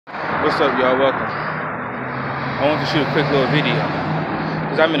What's up, y'all? Welcome. I want to shoot a quick little video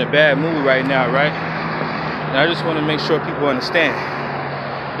because I'm in a bad mood right now, right? And I just want to make sure people understand.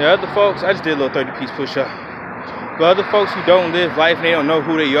 The other folks, I just did a little 30-piece push-up. But other folks who don't live life and they don't know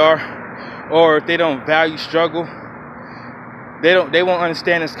who they are, or if they don't value struggle, they won't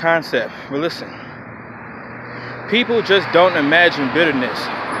understand this concept. But listen, people just don't imagine bitterness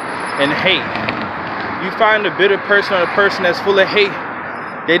and hate. You find a bitter person or a person that's full of hate,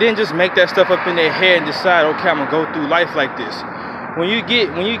 they didn't just make that stuff up in their head and decide, okay, I'm gonna go through life like this. When you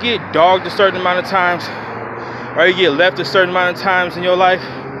get dogged a certain amount of times, or you get left a certain amount of times in your life,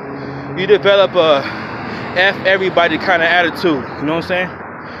 you develop a F everybody kind of attitude. You know what I'm saying?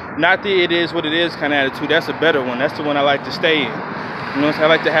 Not the it is what it is kind of attitude. That's a better one. That's the one I like to stay in. You know what I'm saying? I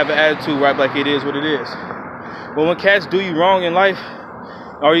like to have an attitude right like it is what it is. But when cats do you wrong in life,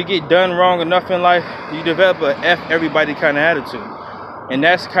 or you get done wrong enough in life, you develop a F everybody kind of attitude. And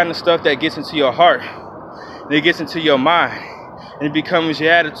that's the kind of stuff that gets into your heart. And it gets into your mind. And it becomes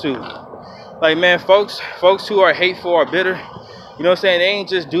your attitude. Like, man, folks who are hateful or bitter, you know what I'm saying? They ain't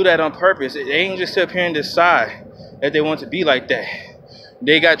just do that on purpose. They ain't just sit up here and decide that they want to be like that.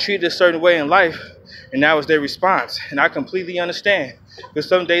 They got treated a certain way in life, and that was their response. And I completely understand. Because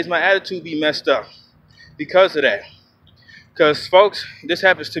some days my attitude be messed up because of that. Because, folks, this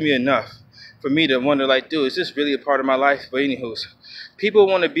happens to me enough for me to wonder, like, dude, is this really a part of my life? But anywho's, people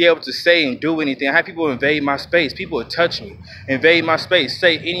want to be able to say and do anything. I have people invade my space. People will touch me, invade my space,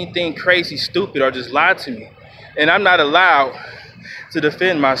 say anything crazy, stupid, or just lie to me. And I'm not allowed to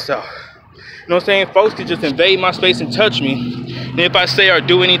defend myself. You know what I'm saying? Folks could just invade my space and touch me. And if I say or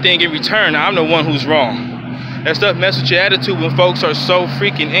do anything in return, I'm the one who's wrong. That stuff messes with your attitude when folks are so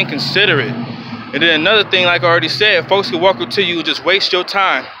freaking inconsiderate. And then another thing, like I already said, folks can walk up to you and just waste your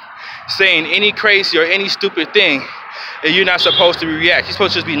time saying any crazy or any stupid thing, and you're not supposed to react. You're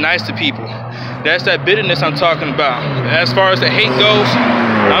supposed to just be nice to people. That's that bitterness I'm talking about. As far as the hate goes,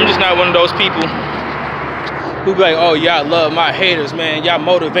 I'm just not one of those people who be like, oh, y'all love my haters, man. Y'all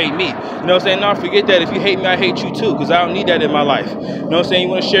motivate me. You know what I'm saying? No, forget that. If you hate me, I hate you too, because I don't need that in my life. You know what I'm saying? You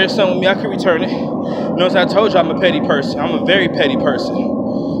want to share something with me, I can return it. You know what I'm saying? I told you I'm a petty person. I'm a very petty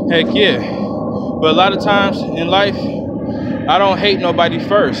person. Heck yeah. But a lot of times in life, I don't hate nobody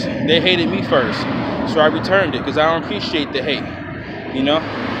first. They hated me first. So I returned it because I don't appreciate the hate, you know?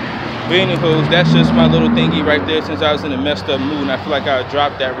 But anywho, that's just my little thingy right there since I was in a messed up mood, and I feel like I would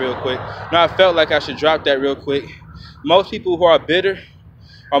drop that real quick. No, I felt like I should drop that real quick. Most people who are bitter,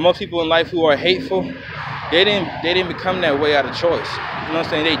 or most people in life who are hateful, they didn't become that way out of choice. You know what I'm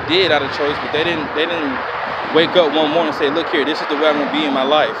saying? They did out of choice, but they didn't wake up one morning and say, look here, this is the way I'm gonna be in my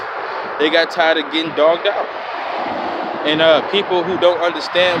life. They got tired of getting dogged out. And people who don't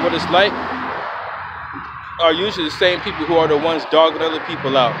understand what it's like are usually the same people who are the ones dogging other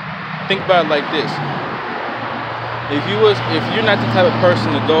people out. Think about it like this. If you're not the type of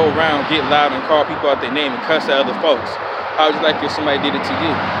person to go around, get loud, and call people out their name and cuss at other folks, how would you like if somebody did it to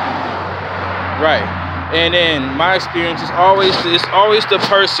you? Right. And in my experience, it's always the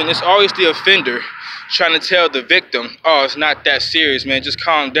person, it's always the offender trying to tell the victim, oh, it's not that serious, man. Just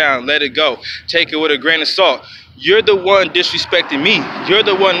calm down, let it go. Take it with a grain of salt. You're the one disrespecting me. You're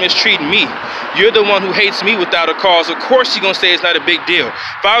the one mistreating me. You're the one who hates me without a cause. Of course you're going to say it's not a big deal.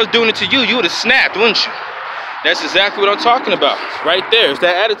 If I was doing it to you, you would have snapped, wouldn't you? That's exactly what I'm talking about. Right there. It's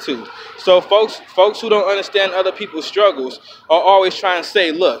that attitude. So folks who don't understand other people's struggles are always trying to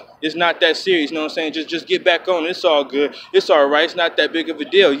say, look, it's not that serious. You know what I'm saying? Just get back on. It's all good. It's all right. It's not that big of a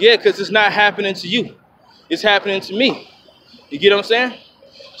deal. Yeah, because it's not happening to you. It's happening to me. You get what I'm saying?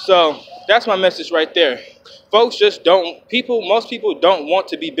 So that's my message right there. Folks just most people don't want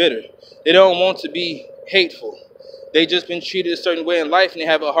to be bitter. They don't want to be hateful. They just been treated a certain way in life and they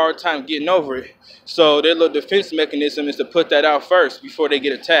have a hard time getting over it. So their little defense mechanism is to put that out first before they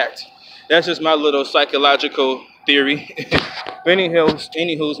get attacked. That's just my little psychological theory. But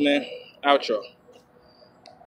anywho's, man, outro.